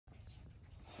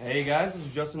Hey guys, this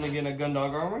is Justin again at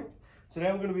Gundog Armor. Today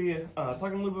I'm going to be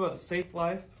talking a little bit about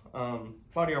Safelife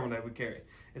body armor that we carry.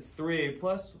 It's 3A+.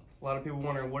 A lot of people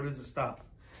wondering, what does it stop?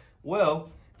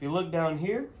 Well, if you look down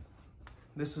here,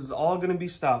 this is all going to be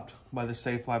stopped by the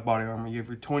Safelife body armor. You have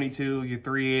your 22, your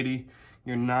 380,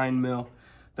 your 9mm,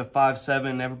 the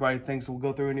 5.7. Everybody thinks will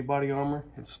go through any body armor.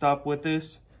 It's stopped with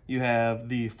this. You have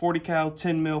the 40 cal,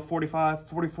 10mm, 45,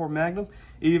 44 Magnum.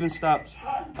 It even stops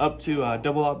up to a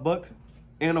double-aught buck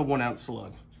and a 1 ounce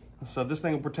slug. So this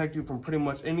thing will protect you from pretty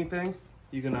much anything.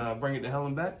 You can bring it to hell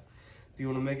and back. If you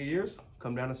want to make it yours,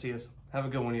 come down and see us. Have a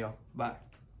good one, y'all. Bye.